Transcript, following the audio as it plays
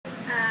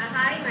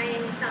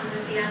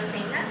Samurdhi, I'm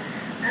saying that.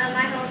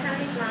 My hometown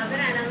is Magar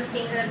and I'm a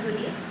Sinhala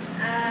Buddhist.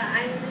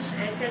 I'm in the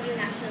SLU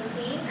national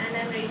team and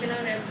I'm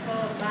regional rep for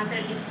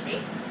Bandra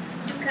district.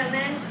 To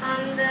comment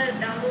on the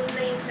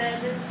Dambulla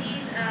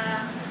insurgencies,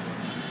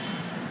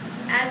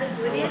 as a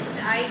Buddhist,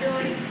 I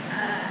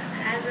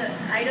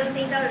don't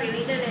think our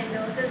religion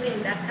endorses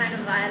in that kind of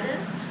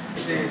violence.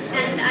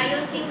 And I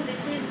don't think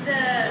this is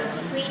the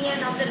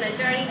opinion of the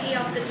majority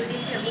of the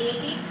Buddhist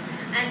community.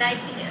 And I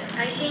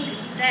think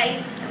there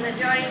is a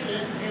majority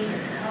of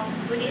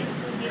Buddhists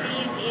who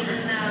believe in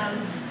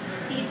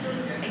peaceful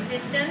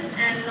existence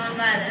and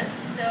non-violence.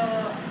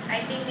 So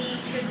I think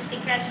we should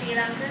stick as Sri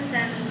Lankans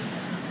and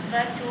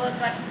work towards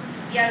what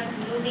we are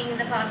moving in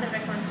the path of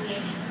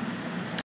reconciliation.